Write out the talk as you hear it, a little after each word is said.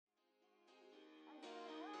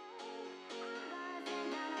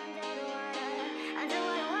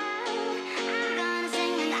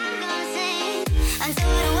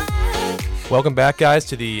Welcome back, guys,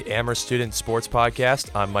 to the Amherst Student Sports Podcast.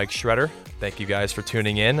 I'm Mike Schroeder. Thank you guys for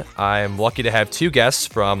tuning in. I'm lucky to have two guests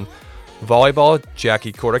from volleyball,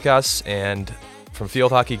 Jackie Kordakas, and from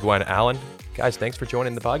field hockey, Gwen Allen. Guys, thanks for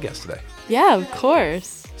joining the podcast today. Yeah, of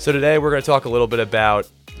course. So today we're going to talk a little bit about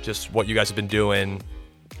just what you guys have been doing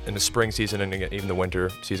in the spring season and even the winter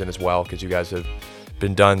season as well, because you guys have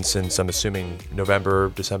been done since, I'm assuming, November,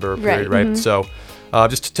 December period, right? Mm-hmm. So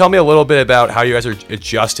just tell me a little bit about how you guys are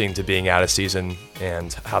adjusting to being out of season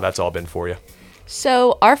and how that's all been for you.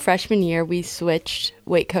 So our freshman year, we switched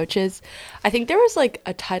weight coaches. I think there was like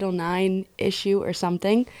a Title IX issue or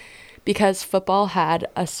something because football had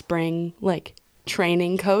a spring like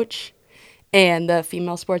training coach and the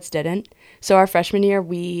female sports didn't. So our freshman year,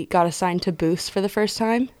 we got assigned to Boost for the first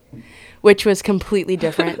time, which was completely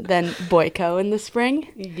different than Boyko in the spring.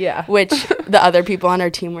 Yeah. Which the other people on our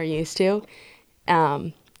team were used to.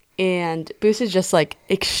 And Boost is just like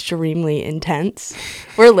extremely intense.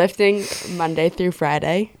 We're lifting Monday through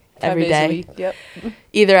Friday every day. 5 days a week. Yep.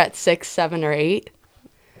 Either at 6, 7, or 8.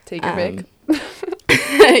 Take your pick.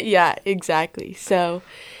 Yeah, exactly. So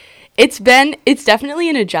it's definitely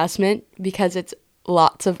an adjustment because it's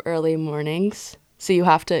lots of early mornings. So you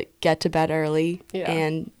have to get to bed early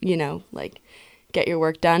and, like get your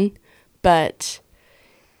work done. But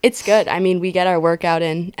it's good. I mean, we get our workout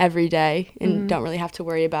in every day and don't really have to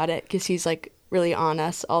worry about it because he's like really on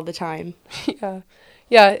us all the time. Yeah.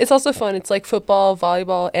 Yeah, it's also fun. It's like football,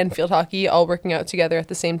 volleyball, and field hockey all working out together at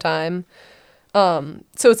the same time.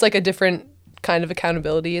 So it's like a different kind of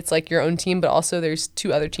accountability. It's like your own team, but also there's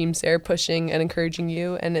two other teams there pushing and encouraging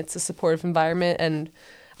you, and it's a supportive environment. And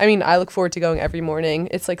I mean, I look forward to going every morning.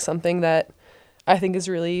 It's like something that I think is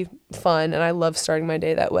really fun, and I love starting my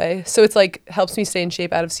day that way. So it's like helps me stay in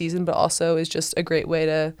shape out of season, but also is just a great way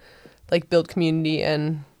to like build community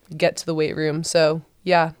and get to the weight room. So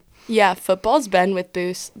yeah. Yeah, football's been with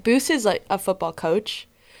Boost. Boost is like a football coach.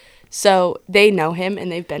 So they know him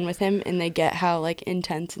and they've been with him and they get how like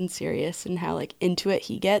intense and serious and how like into it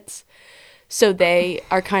he gets. So they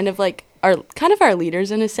are kind of our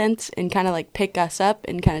leaders in a sense and kind of like pick us up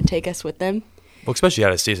and kind of take us with them. Well, especially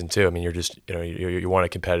out of season too. I mean, you're just, you want a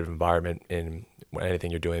competitive environment in anything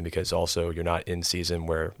you're doing because also you're not in season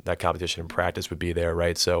where that competition and practice would be there,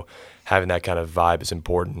 right? So having that kind of vibe is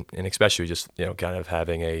important, and especially just, kind of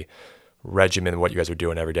having a regimen, what you guys are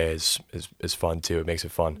doing every day is fun too. It makes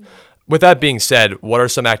it fun. Mm-hmm. With that being said, what are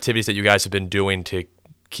some activities that you guys have been doing to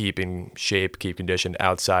keep in shape, keep conditioned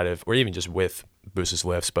outside of, or even just with Boost's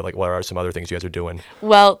lifts, but like what are some other things you guys are doing?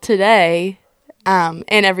 Well, today, and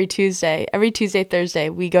every Tuesday, Thursday,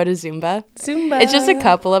 we go to Zumba. It's just a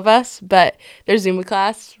couple of us, but there's Zumba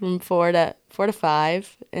class from 4 to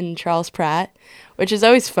 5 in Charles Pratt, which is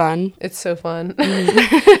always fun. It's so fun.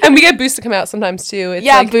 And we get Boost to come out sometimes too.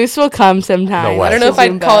 It's Boost will come sometimes. No way. I don't know if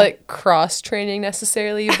I'd call it cross training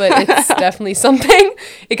necessarily, but it's definitely something.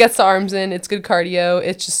 It gets the arms in. It's good cardio.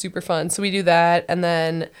 It's just super fun. So we do that, and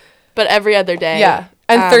then. But every other day. Yeah.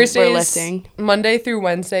 And Thursdays, we're lifting. Monday through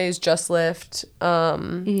Wednesday is just lift.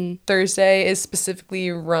 Thursday is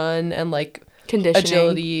specifically run and like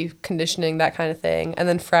agility, conditioning, that kind of thing. And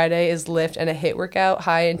then Friday is lift and a HIIT workout,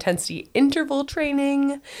 high intensity interval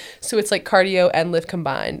training. So it's like cardio and lift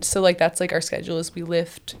combined. So like that's like our schedule is we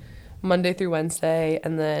lift Monday through Wednesday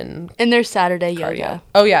and then and there's Saturday cardio. Yoga.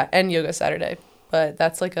 Oh yeah, and yoga Saturday. But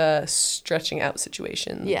that's like a stretching out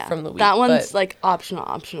situation from the week. That one's like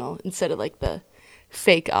optional instead of like the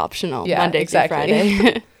fake optional Monday through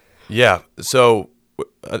Friday. Yeah. So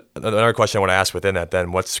another question I want to ask within that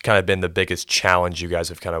then, what's kind of been the biggest challenge you guys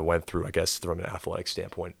have kind of went through, I guess, from an athletic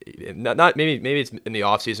standpoint? Not maybe it's in the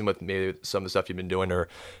off season with maybe some of the stuff you've been doing, or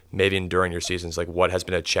maybe during your seasons, like what has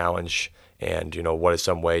been a challenge, and what is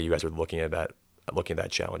some way you guys are looking at that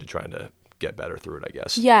challenge and trying to get better through it, I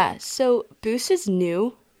guess. Yeah. So Boost is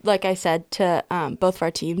new, like I said, to both of our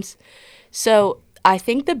teams. So I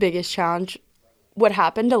think the biggest challenge, what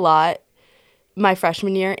happened a lot my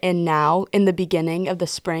freshman year and now in the beginning of the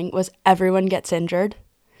spring, was everyone gets injured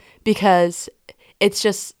because it's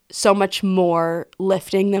just so much more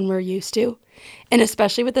lifting than we're used to. And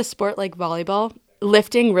especially with a sport like volleyball,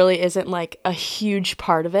 lifting really isn't like a huge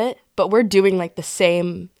part of it, but we're doing like the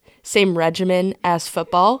same regimen as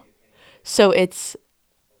football. So it's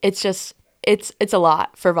a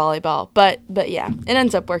lot for volleyball, but yeah, it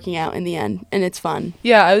ends up working out in the end, and it's fun.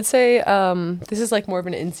 Yeah, I would say this is like more of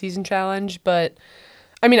an in-season challenge, but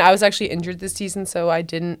I mean, I was actually injured this season, so I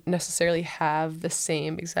didn't necessarily have the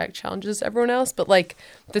same exact challenges as everyone else, but like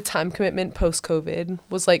the time commitment post-COVID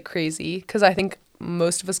was like crazy because I think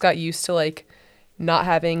most of us got used to like not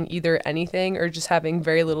having either anything or just having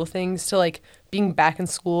very little things to like being back in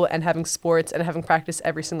school and having sports and having practice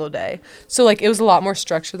every single day. So like it was a lot more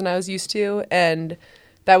structure than I was used to, and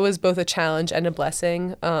that was both a challenge and a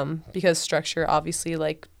blessing, because structure obviously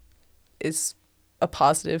like is a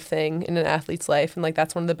positive thing in an athlete's life, and like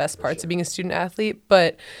that's one of the best parts of being a student athlete.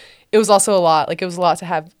 But it was also a lot. Like it was a lot to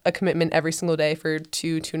have a commitment every single day for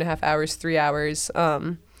 2.5 hours, 3 hours,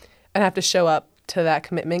 and have to show up to that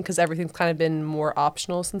commitment because everything's kind of been more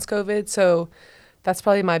optional since COVID. So that's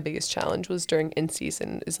probably my biggest challenge was during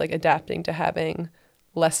in-season, is like adapting to having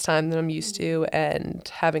less time than I'm used to and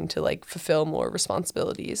having to like fulfill more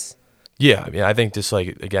responsibilities. Yeah, I mean, I think just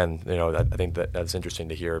like, again, I think that's interesting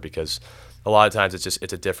to hear, because a lot of times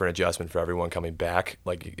it's a different adjustment for everyone coming back,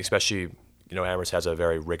 like especially, Amherst has a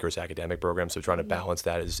very rigorous academic program, so trying to balance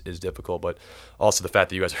that is difficult. But also the fact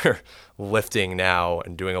that you guys are lifting now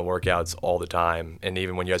and doing workouts all the time, and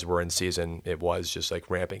even when you guys were in season, it was just like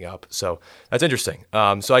ramping up. So that's interesting.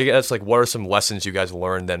 So I guess like, what are some lessons you guys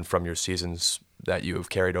learned then from your seasons that you have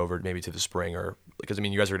carried over maybe to the spring? Or because I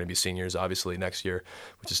mean, you guys are going to be seniors obviously next year,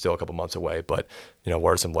 which is still a couple months away. But what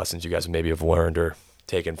are some lessons you guys maybe have learned or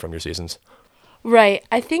taken from your seasons? Right.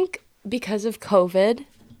 I think because of COVID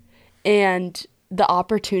and the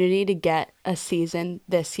opportunity to get a season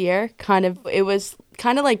this year, it was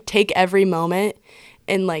kind of like take every moment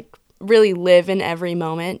and like really live in every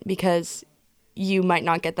moment, because you might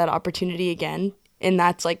not get that opportunity again. And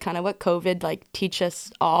that's like kind of what COVID like teach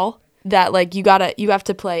us all, that like you have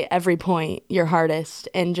to play every point your hardest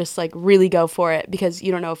and just like really go for it, because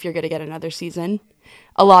you don't know if you're going to get another season.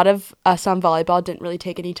 A lot of us on volleyball didn't really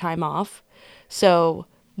take any time off, so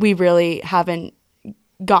we really haven't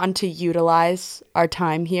gotten to utilize our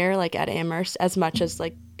time here like at Amherst as much as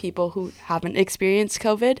like people who haven't experienced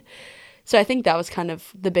COVID. So I think that was kind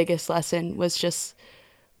of the biggest lesson, was just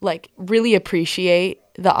like really appreciate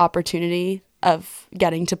the opportunity of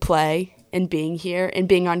getting to play and being here and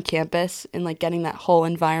being on campus and like getting that whole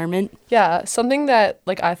environment. Yeah, something that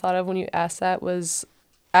like I thought of when you asked that was,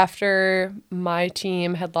 after my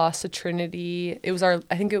team had lost to Trinity,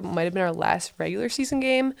 I think it might have been our last regular season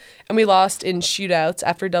game, and we lost in shootouts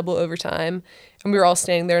after double overtime, and we were all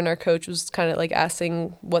standing there, and our coach was kind of like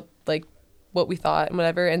asking what we thought and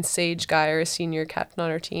whatever, and Sage Geyer, a senior captain on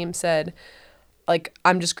our team, said, like,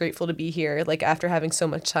 I'm just grateful to be here. Like, after having so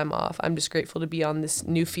much time off, I'm just grateful to be on this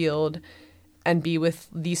new field and be with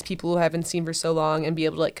these people who I haven't seen for so long and be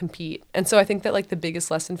able to like compete. And so I think that like the biggest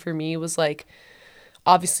lesson for me was like,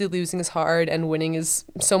 obviously losing is hard and winning is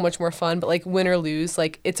so much more fun, but like win or lose,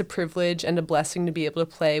 like it's a privilege and a blessing to be able to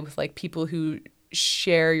play with like people who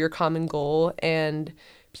share your common goal and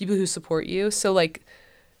people who support you. So like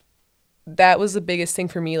that was the biggest thing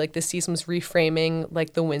for me. Like this season was reframing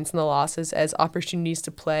like the wins and the losses as opportunities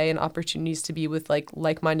to play and opportunities to be with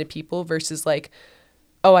like-minded people, versus like,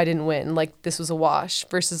 oh, I didn't win, like this was a wash,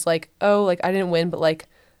 versus like, oh, like I didn't win, but like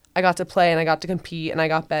I got to play and I got to compete and I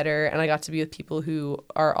got better and I got to be with people who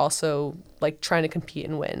are also like trying to compete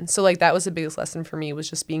and win. So like that was the biggest lesson for me, was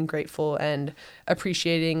just being grateful and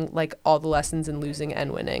appreciating like all the lessons in losing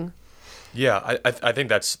and winning. Yeah, I think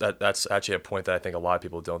that's actually a point that I think a lot of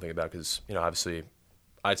people don't think about, because obviously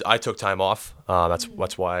I took time off.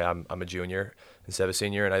 That's why I'm a junior instead of a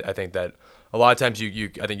senior, and I think that a lot of times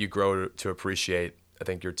I think you grow to appreciate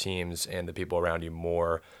your teams and the people around you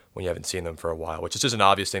more when you haven't seen them for a while, which is just an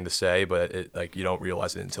obvious thing to say, but it, like you don't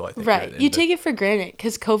realize it until I think right. You take it for granted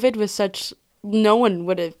because COVID was no one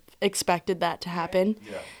would have expected that to happen.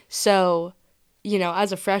 Yeah. So,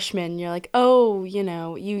 as a freshman, you're like, oh,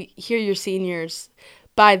 you hear your seniors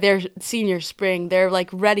by their senior spring, they're like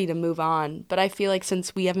ready to move on. But I feel like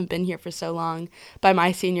since we haven't been here for so long, by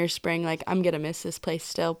my senior spring, like I'm going to miss this place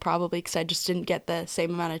still probably, because I just didn't get the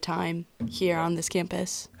same amount of time here on this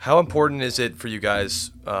campus. How important is it for you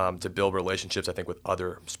guys to build relationships, I think, with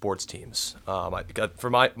other sports teams? For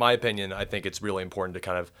my opinion, I think it's really important to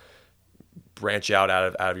kind of branch out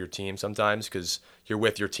of your team sometimes, because you're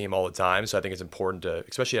with your team all the time. So I think it's important to,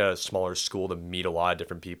 especially at a smaller school, to meet a lot of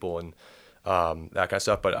different people and that kind of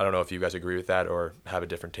stuff. But I don't know if you guys agree with that or have a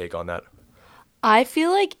different take on that. I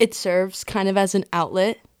feel like it serves kind of as an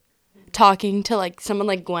outlet, talking to like someone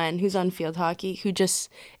like Gwen, who's on field hockey, who just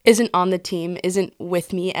isn't on the team, isn't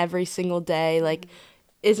with me every single day, like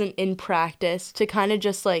isn't in practice, to kind of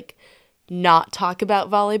just like not talk about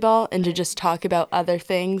volleyball and to just talk about other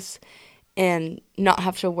things and not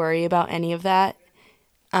have to worry about any of that.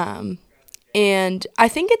 And I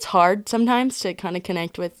think it's hard sometimes to kind of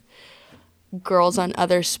connect with girls on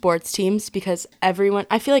other sports teams because I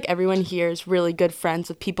feel like everyone here is really good friends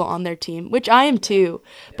with people on their team, which I am too.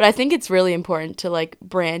 But I think it's really important to like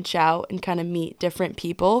branch out and kind of meet different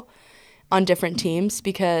people on different teams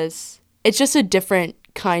because it's just a different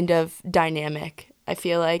kind of dynamic. I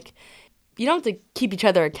feel like you don't have to keep each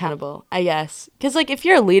other accountable, I guess. Because like if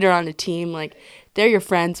you're a leader on a team, like they're your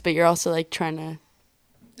friends, but you're also like trying to,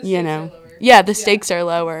 the stakes are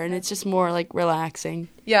lower and it's just more like relaxing.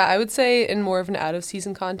 Yeah, I would say in more of an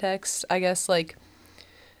out-of-season context, I guess, like,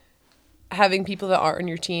 having people that aren't on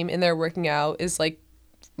your team and they're working out is, like,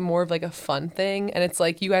 more of, like, a fun thing. And it's,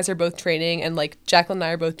 like, you guys are both training and, like, Jacqueline and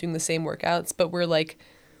I are both doing the same workouts, but we're, like,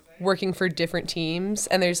 working for different teams.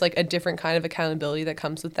 And there's, like, a different kind of accountability that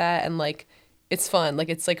comes with that. And, like, it's fun. Like,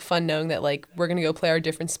 it's, like, fun knowing that, like, we're going to go play our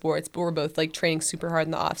different sports, but we're both, like, training super hard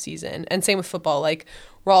in the off-season. And same with football. Like,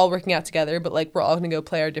 we're all working out together, but, like, we're all going to go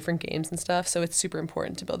play our different games and stuff. So it's super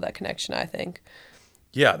important to build that connection, I think.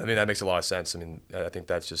 Yeah, I mean, that makes a lot of sense. I mean, I think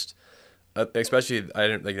that's just, especially,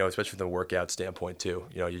 especially from the workout standpoint, too.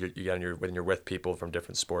 You know, when you're with people from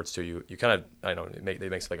different sports, too, you kind of, it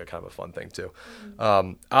makes it like a kind of a fun thing, too.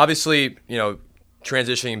 Obviously, you know,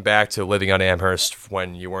 transitioning back to living on Amherst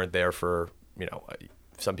when you weren't there for, you know,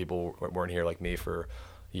 some people weren't here like me for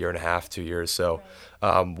a year and a half, 2 years. So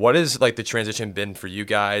what has like the transition been for you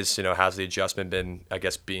guys? You know, how's the adjustment been, I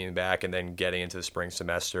guess, being back and then getting into the spring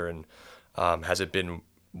semester? And has it been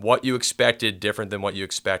what you expected, different than what you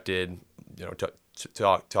expected? You know,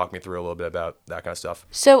 talk me through a little bit about that kind of stuff.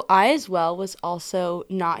 So I as well was also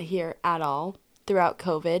not here at all throughout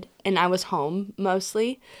COVID, and I was home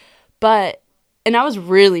mostly. And I was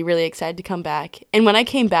really, really excited to come back. And when I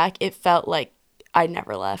came back, it felt like I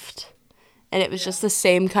never left. And it was just the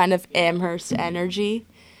same kind of Amherst energy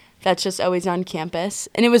that's just always on campus.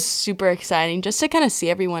 And it was super exciting just to kind of see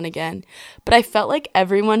everyone again. But I felt like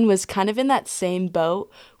everyone was kind of in that same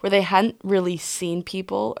boat where they hadn't really seen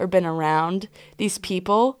people or been around these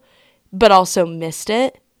people, but also missed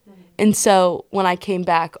it. And so when I came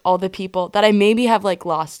back, all the people that I maybe have like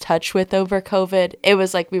lost touch with over COVID, it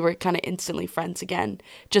was like we were kind of instantly friends again,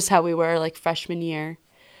 just how we were like freshman year.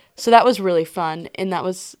 So that was really fun. And that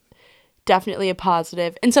was definitely a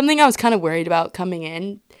positive and something I was kind of worried about coming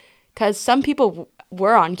in because some people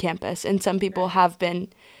were on campus and some people have been,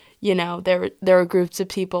 you know, there were groups of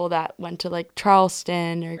people that went to like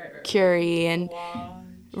Charleston or Curie and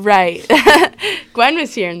right. Gwen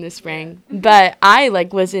was here in the spring, but I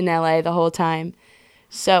like was in LA the whole time.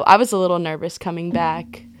 So I was a little nervous coming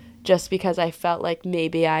back just because I felt like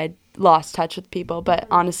maybe I'd lost touch with people, but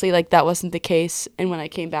honestly like that wasn't the case. And when I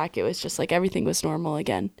came back, it was just like everything was normal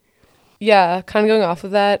again. Yeah, kind of going off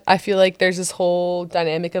of that, I feel like there's this whole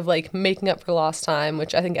dynamic of like making up for lost time,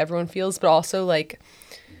 which I think everyone feels, but also like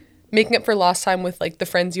making up for lost time with like the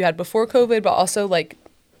friends you had before COVID, but also like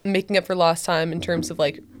making up for lost time in terms of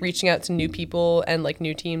like reaching out to new people and like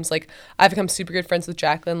new teams. Like I've become super good friends with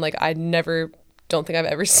Jacqueline. Like don't think I've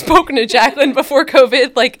ever spoken to Jacqueline before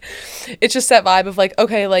COVID. Like it's just that vibe of like,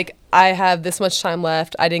 okay, like I have this much time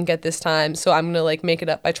left. I didn't get this time. So I'm going to like make it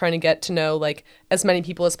up by trying to get to know like as many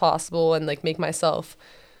people as possible and like make myself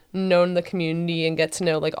known in the community and get to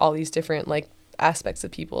know like all these different like aspects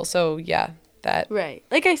of people. So yeah, that. Right.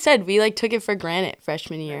 Like I said, we like took it for granted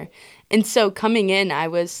freshman year. And so coming in, I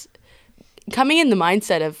was coming in the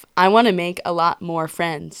mindset of I want to make a lot more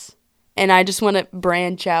friends. And I just want to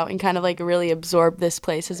branch out and kind of like really absorb this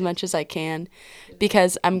place as much as I can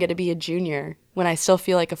because I'm going to be a junior when I still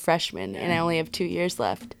feel like a freshman and I only have 2 years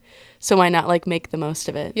left. So why not like make the most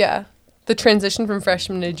of it? Yeah. The transition from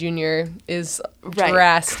freshman to junior is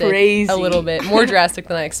drastic. Crazy. A little bit. More drastic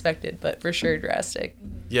than I expected, but for sure drastic.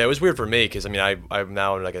 Yeah, it was weird for me because, I mean, I'm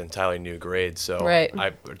now in like an entirely new grade, so right.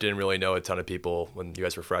 I didn't really know a ton of people when you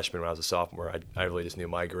guys were freshmen when I was a sophomore. I really just knew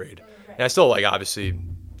my grade. And I still, like, obviously,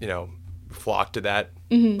 you know, flock to that,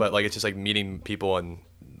 but, like, it's just, like, meeting people in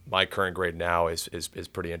my current grade now is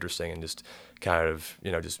pretty interesting and just kind of,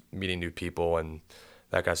 you know, just meeting new people and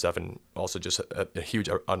that kind of stuff, and also just a huge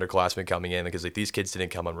underclassmen coming in because like these kids didn't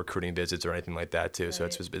come on recruiting visits or anything like that too. Right. So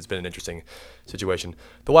it's been an interesting situation.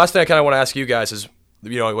 The last thing I kind of want to ask you guys is,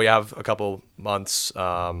 you know, we have a couple months, you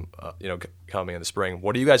know, coming in the spring.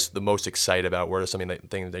 What are you guys the most excited about? What are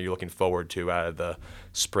things that you're looking forward to out of the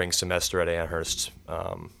spring semester at Amherst?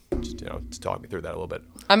 Just, you know, to talk me through that a little bit.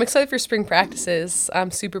 I'm excited for spring practices.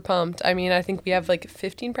 I'm super pumped. I mean, I think we have like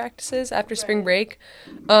 15 practices after spring break.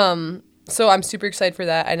 So I'm super excited for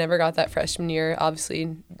that. I never got that freshman year.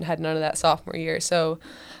 Obviously, had none of that sophomore year. So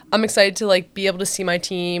I'm excited to like be able to see my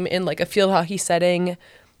team in like a field hockey setting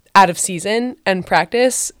out of season and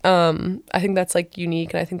practice. I think that's like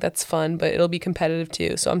unique, and I think that's fun, but it'll be competitive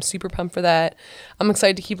too. So I'm super pumped for that. I'm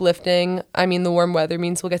excited to keep lifting. I mean, the warm weather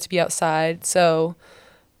means we'll get to be outside, so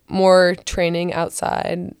more training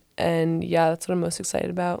outside. And yeah, that's what I'm most excited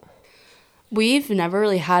about. We've never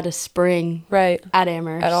really had a spring Right. at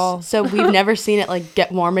Amherst At all. so we've never seen it like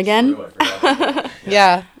get warm again.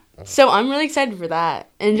 Yeah. So I'm really excited for that,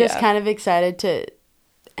 and just Yeah. kind of excited to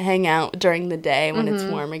hang out during the day when it's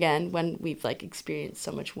warm again, when we've like experienced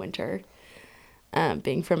so much winter.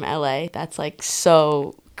 Being from LA, that's like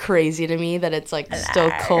so crazy to me that it's like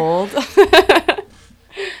still cold.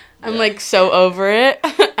 I'm like so over it.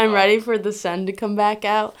 I'm ready for the sun to come back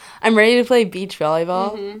out. I'm ready to play beach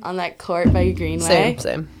volleyball on that court by Greenway.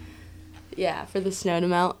 Same. Yeah, for the snow to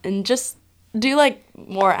melt, and just do like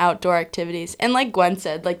more outdoor activities. And like Gwen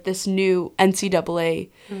said, like this new NCAA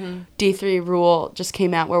D3 rule just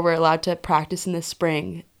came out where we're allowed to practice in the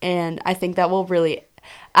spring, and I think that will really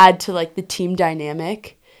add to like the team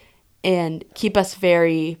dynamic and keep us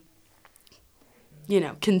very,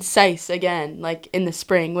 concise again, like in the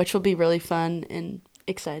spring, which will be really fun and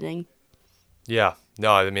exciting. Yeah,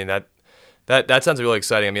 no, I mean that sounds really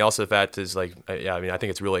exciting. I mean, also the fact is like, I mean, I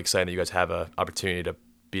think it's really exciting that you guys have a opportunity to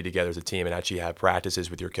be together as a team and actually have practices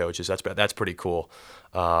with your coaches. That's pretty cool.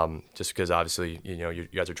 Just because obviously you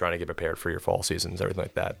guys are trying to get prepared for your fall seasons, everything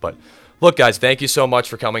like that. But look, guys, thank you so much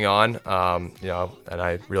for coming on. And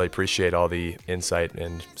I really appreciate all the insight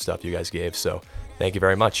and stuff you guys gave. So thank you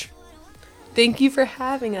very much. Thank you for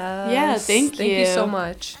having us. Yeah, thank Thank you you. so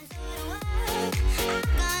much.